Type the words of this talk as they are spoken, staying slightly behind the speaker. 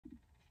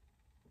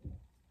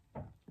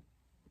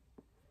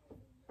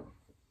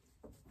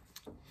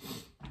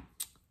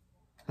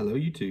Hello,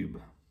 YouTube.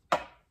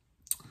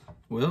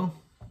 Well,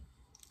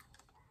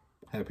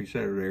 happy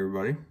Saturday,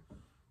 everybody.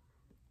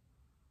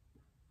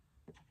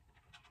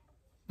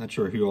 Not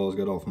sure if you all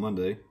got off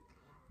Monday.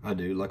 I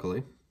do,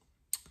 luckily,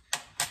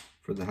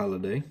 for the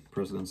holiday,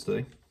 President's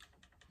Day.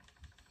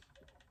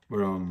 But,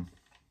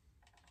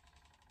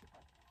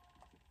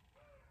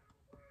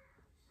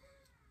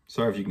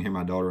 sorry if you can hear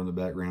my daughter in the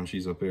background.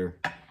 She's up there.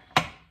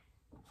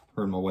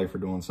 Her and my wife are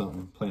doing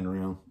something, playing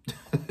around.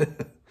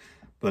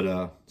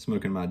 But,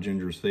 smoking my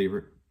Ginger's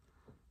favorite,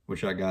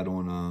 which I got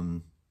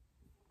on,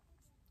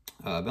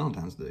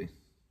 Valentine's Day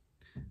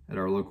at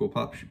our local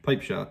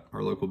pipe shop,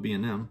 our local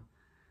B&M.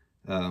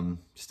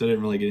 Still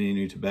didn't really get any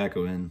new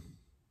tobacco in.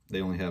 They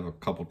only have a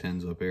couple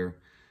tins up here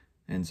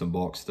and some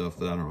bulk stuff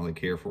that I don't really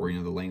care for, you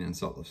know, the Lane and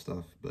Sutliff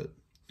stuff. But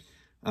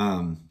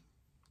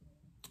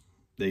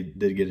they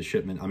did get a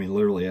shipment. I mean,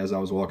 literally, as I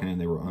was walking in,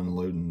 they were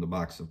unloading the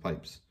box of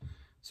pipes.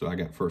 So I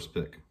got first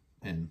pick,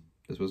 and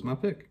this was my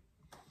pick.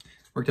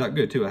 Worked out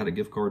good, too. I had a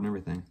gift card and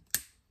everything.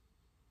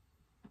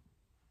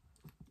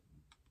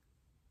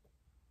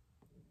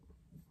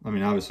 I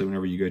mean, obviously,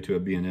 whenever you go to a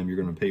B&M, you're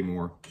going to pay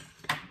more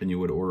than you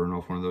would ordering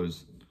off one of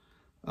those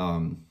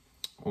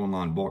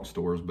online bulk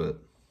stores.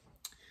 But,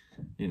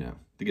 you know,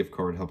 the gift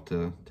card helped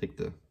to take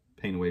the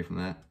pain away from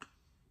that.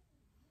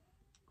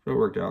 So it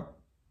worked out.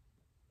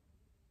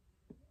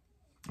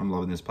 I'm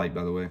loving this pipe,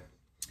 by the way.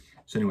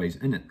 So anyways,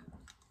 in it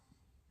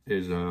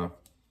is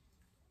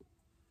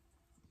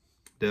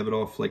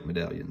Davidoff Flake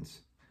Medallions.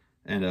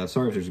 And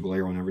sorry if there's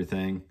glare on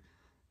everything.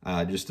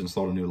 I just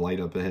installed a new light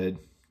up ahead,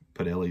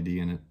 put LED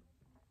in it.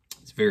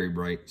 It's very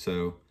bright,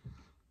 so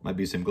might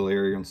be some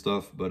glare and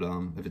stuff, but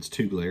if it's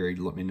too glary,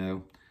 let me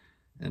know,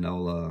 and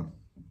I'll,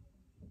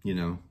 you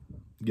know,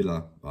 get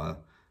a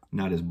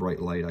not as bright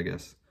light, I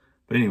guess.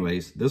 But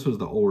anyways, this was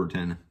the older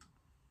tin.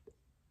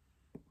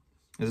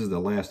 This is the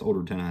last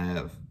older tin I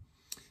have.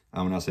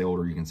 When I say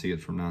older, you can see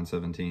it's from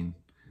 9/17.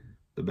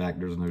 The back,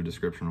 there's no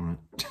description on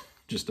it.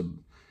 Just a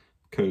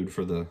code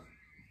for the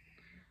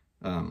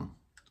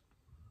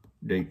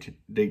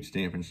date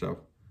stamp and stuff.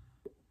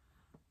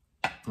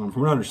 From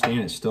what I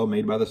understand, it's still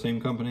made by the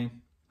same company,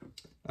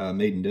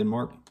 made in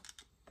Denmark.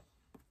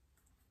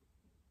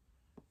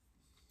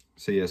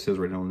 So yeah, it says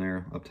right on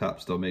there, up top,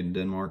 still made in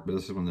Denmark, but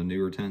this is one of the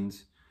newer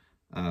tins.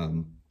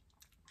 I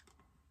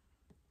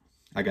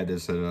got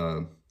this at,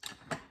 man,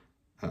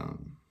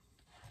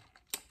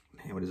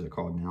 what is it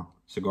called now?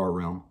 Cigar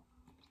Realm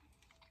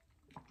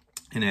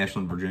in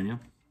Ashland, Virginia.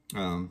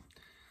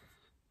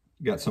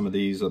 Got some of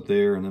these up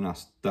there, and then I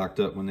stocked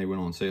up when they went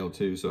on sale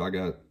too, so I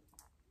got,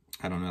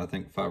 I don't know, I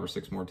think 5 or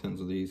 6 more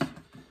tins of these.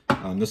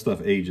 This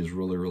stuff ages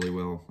really, really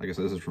well. Like I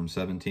said, this is from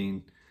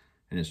 17,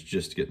 and it's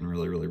just getting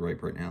really, really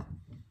ripe right now.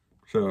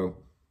 So,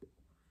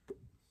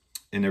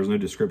 and there's no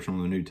description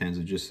on the new tins.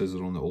 It just says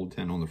it on the old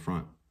tin on the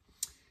front.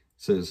 It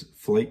says,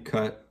 flake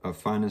cut of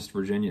finest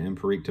Virginia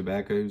Empirique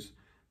tobaccos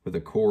with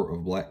a core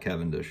of black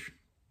Cavendish.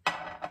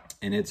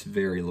 And it's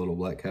very little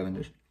black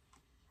Cavendish.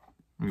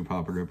 Let me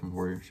pop it open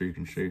for you so you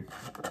can see.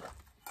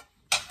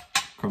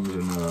 Comes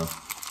in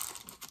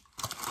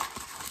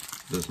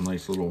this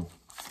nice little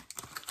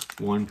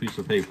one piece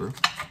of paper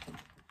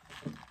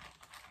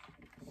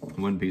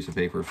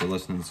for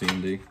less than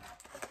CMD.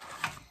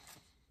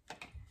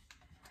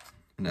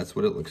 And that's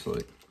what it looks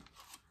like.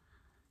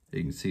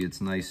 You can see it's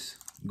nice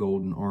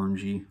golden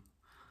orangey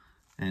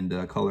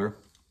and color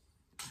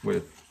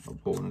with, I'll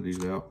pull one of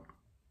these out.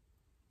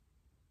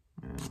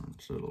 And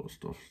it's a little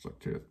stuff stuck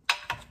to it.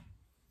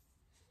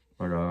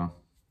 But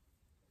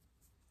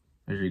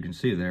as you can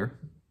see there,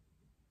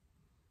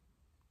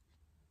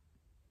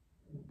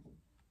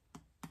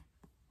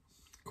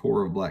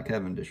 core of black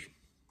Cavendish.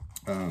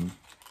 Like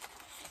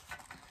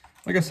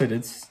I said,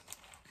 it's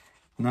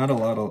not a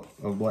lot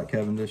of black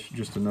Cavendish,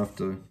 just enough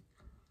to,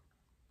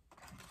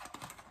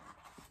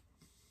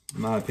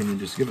 in my opinion,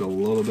 just give it a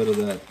little bit of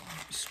that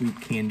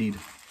sweet candied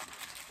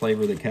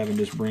flavor that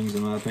Cavendish brings,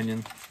 in my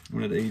opinion,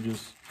 when it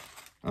ages.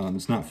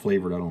 It's not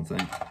flavored, I don't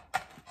think.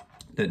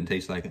 Doesn't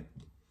taste like it.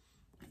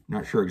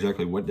 Not sure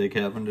exactly what they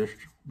Cavendished,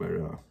 but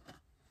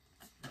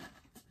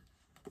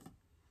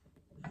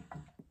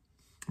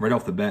right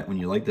off the bat, when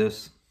you like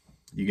this,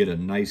 you get a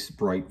nice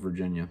bright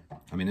Virginia.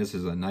 I mean, this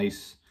is a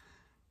nice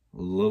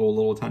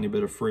little tiny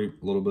bit of fruit,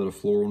 a little bit of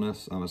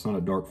floralness. It's not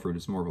a dark fruit,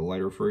 it's more of a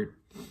lighter fruit.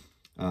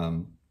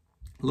 A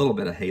little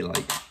bit of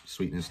hay-like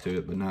sweetness to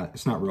it, but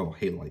it's not real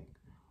hay-like.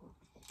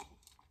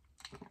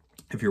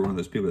 If you're one of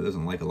those people that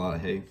doesn't like a lot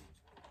of hay,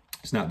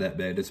 it's not that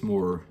bad. It's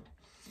more,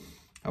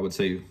 I would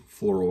say,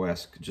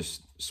 floral-esque,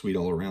 just sweet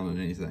all around and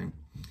anything.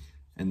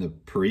 And the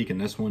perique in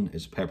this one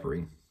is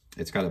peppery.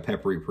 It's got a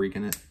peppery perique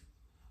in it.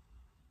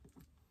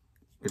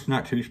 It's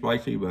not too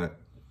spicy, but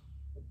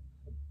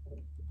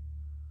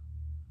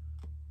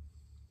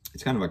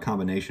it's kind of a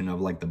combination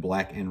of like the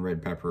black and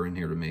red pepper in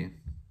here to me.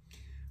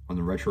 On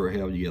the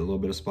retrohale, you get a little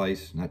bit of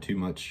spice, not too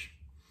much.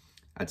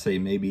 I'd say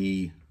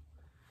maybe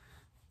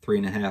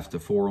 3.5 to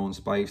 4 on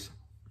spice.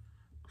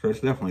 So it's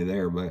definitely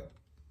there, but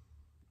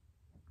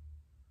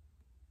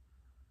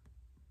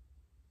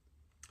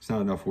it's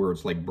not enough where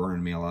it's like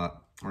burning me a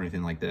lot. or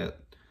anything like that.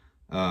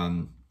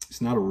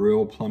 It's not a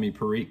real plummy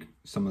perique.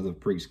 Some of the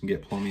periques can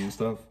get plummy and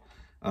stuff.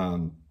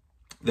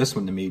 This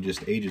one to me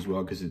just ages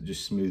well because it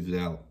just smooths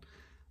out.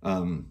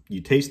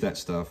 You taste that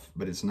stuff,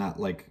 but it's not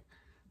like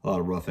a lot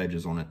of rough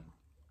edges on it.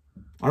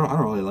 I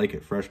don't really like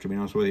it fresh, to be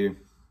honest with you.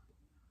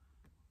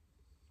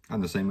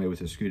 I'm the same way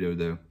with Escudo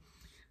though.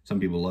 Some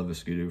people love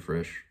Escudo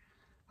fresh.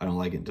 I don't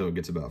like it until it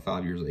gets about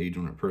 5 years of age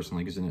on it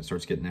personally, because then it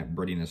starts getting that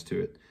breadiness to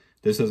it.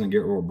 This doesn't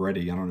get real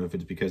bready. I don't know if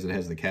it's because it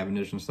has the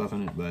Cavendish and stuff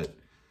in it, but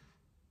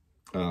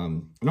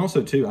and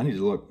also too, I need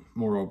to look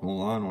more up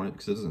online on it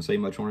because it doesn't say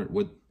much on it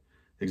with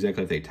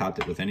exactly if they topped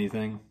it with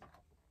anything.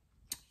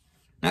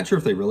 Not sure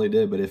if they really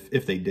did, but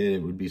if they did,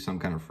 it would be some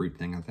kind of fruit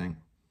thing, I think.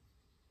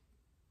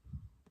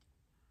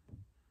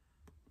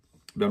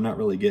 But I'm not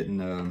really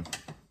getting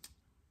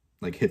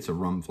like hits of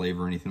rum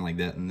flavor or anything like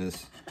that in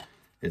this.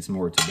 It's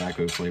more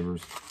tobacco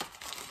flavors.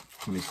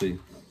 Let me see.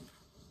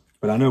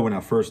 But I know when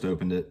I first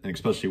opened it, and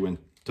especially when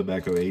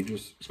tobacco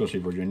ages, especially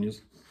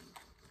Virginias,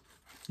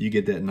 you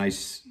get that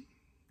nice,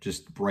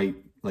 just bright,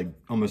 like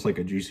almost like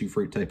a juicy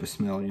fruit type of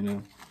smell, you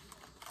know?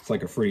 It's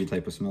like a fruity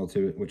type of smell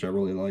to it, which I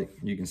really like.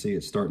 You can see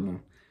it's starting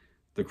to,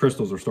 the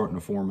crystals are starting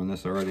to form on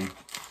this already.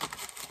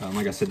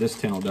 Like I said, this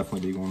tin will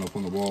definitely be going up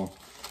on the wall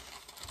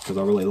because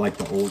I really like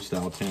the old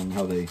style tin,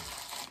 how they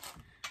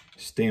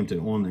stamped it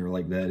on there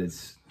like that.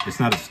 It's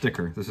not a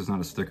sticker. This is not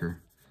a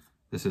sticker.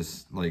 This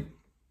is like,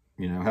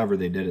 you know, however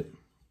they did it.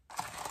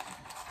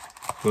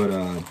 But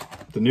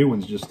the new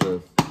one's just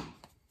a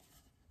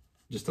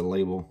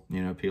label,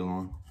 you know, peel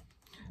on.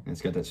 And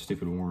it's got that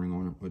stupid warning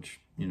on it, which,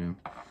 you know,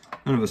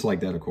 none of us like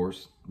that, of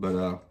course.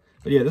 But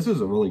yeah, this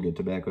is a really good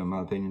tobacco in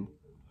my opinion.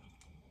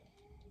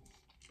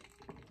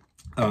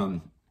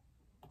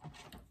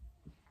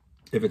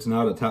 If it's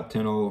not a top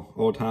 10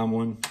 all-time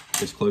one,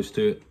 it's close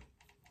to it.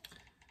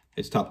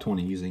 It's top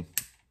 20 easy.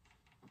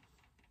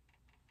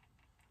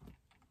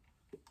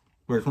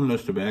 Where it's one of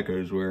those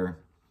tobaccos where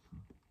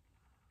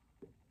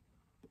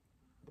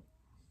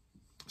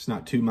it's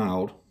not too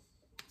mild.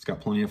 It's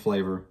got plenty of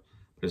flavor,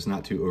 but it's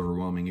not too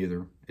overwhelming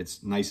either.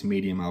 It's nice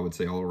medium, I would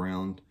say, all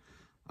around.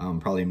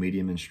 Probably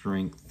medium in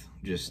strength,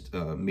 just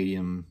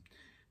medium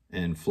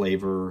in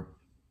flavor.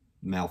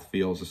 Mouth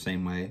feels the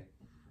same way.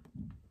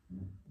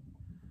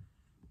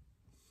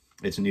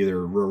 It's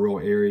neither real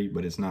airy,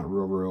 but it's not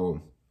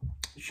real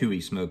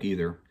chewy smoke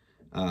either.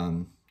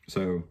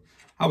 So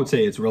I would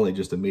say it's really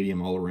just a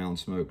medium all-around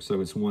smoke. So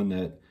it's one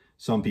that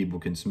some people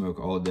can smoke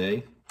all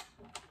day.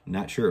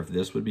 Not sure if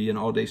this would be an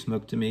all-day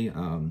smoke to me.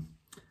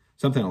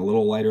 Something a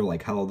little lighter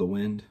like Hollow the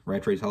Wind,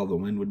 Rattray's Hollow the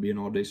Wind would be an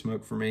all-day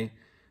smoke for me.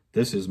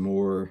 This is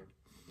more,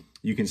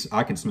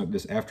 I can smoke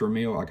this after a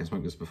meal. I can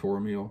smoke this before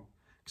a meal.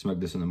 I can smoke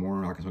this in the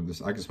morning. I can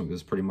smoke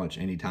this pretty much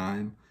any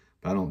time.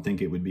 But I don't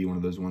think it would be one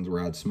of those ones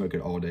where I'd smoke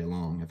it all day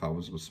long if I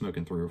was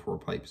smoking 3 or 4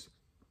 pipes.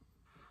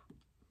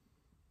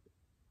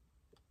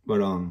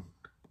 But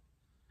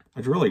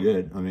it's really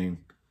good. I mean,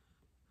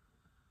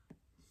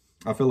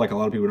 I feel like a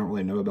lot of people don't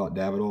really know about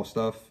Davidoff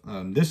stuff.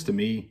 This to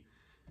me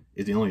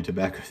is the only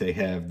tobacco they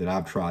have that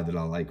I've tried that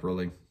I like,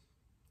 really.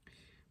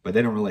 But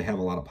they don't really have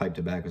a lot of pipe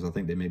tobaccos. I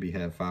think they maybe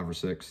have 5 or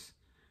 6.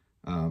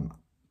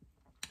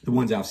 The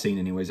ones I've seen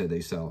anyways that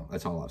they sell,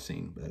 that's all I've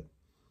seen. But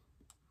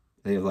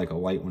they have like a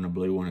white one, a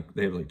blue one.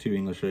 They have like 2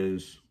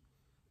 Englishes,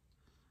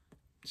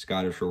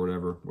 Scottish or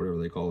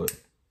whatever they call it.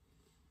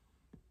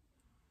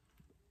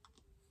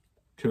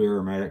 2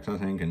 aromatics, I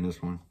think, in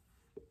this one.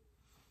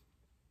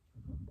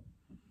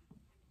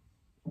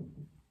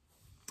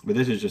 But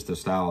this is just the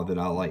style that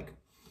I like.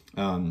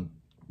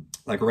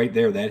 Like right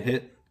there, that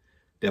hit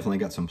definitely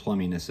got some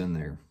plumminess in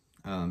there.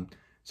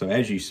 So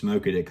as you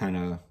smoke it, it kind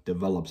of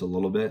develops a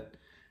little bit.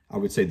 I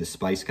would say the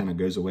spice kind of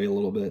goes away a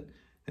little bit,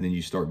 and then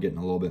you start getting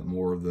a little bit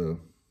more of the,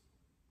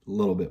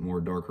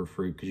 darker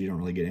fruit, because you don't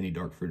really get any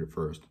dark fruit at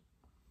first.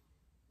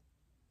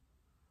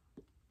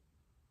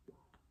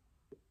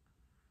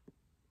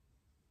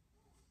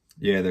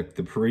 Yeah, the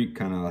perique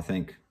kind of, I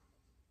think,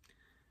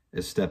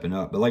 is stepping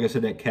up. But like I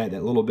said,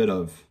 that little bit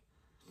of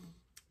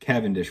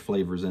Cavendish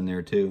flavors in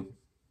there too.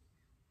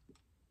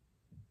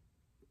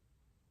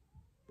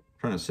 I'm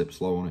trying to sip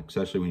slow on it,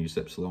 especially when you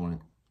sip slow on it.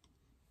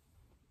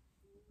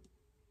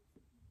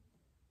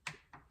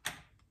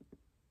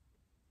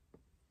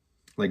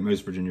 Like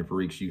most Virginia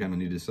periques, you kind of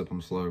need to sip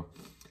them slow.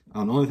 The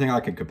only thing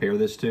I could compare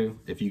this to,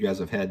 if you guys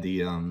have had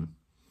the, I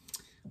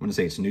want to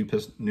say it's New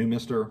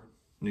Minster,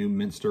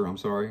 I'm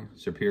sorry,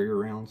 Superior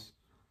rounds.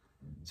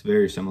 It's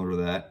very similar to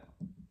that.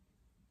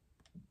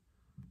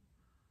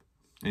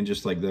 And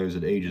just like those,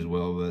 it ages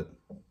well, but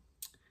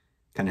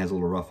kind of has a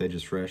little rough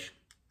edges fresh.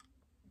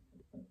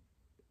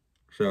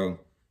 So,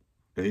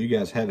 if you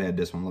guys have had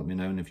this one, let me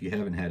know. And if you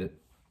haven't had it,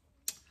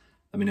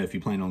 let me know if you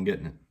plan on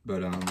getting it.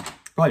 But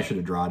probably should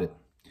have dried it.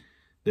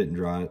 Didn't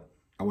dry it.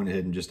 I went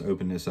ahead and just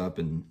opened this up,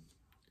 and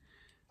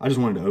I just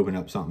wanted to open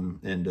up something,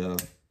 and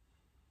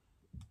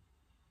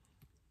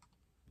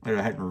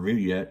I hadn't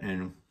reviewed yet,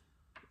 and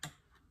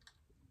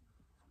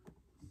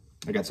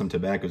I got some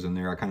tobaccos in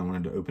there I kind of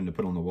wanted to open to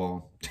put on the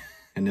wall,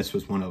 and this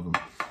was one of them.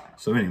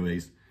 So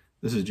anyways,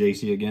 this is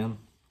JC again.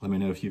 Let me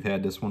know if you've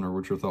had this one or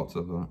what your thoughts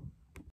of it.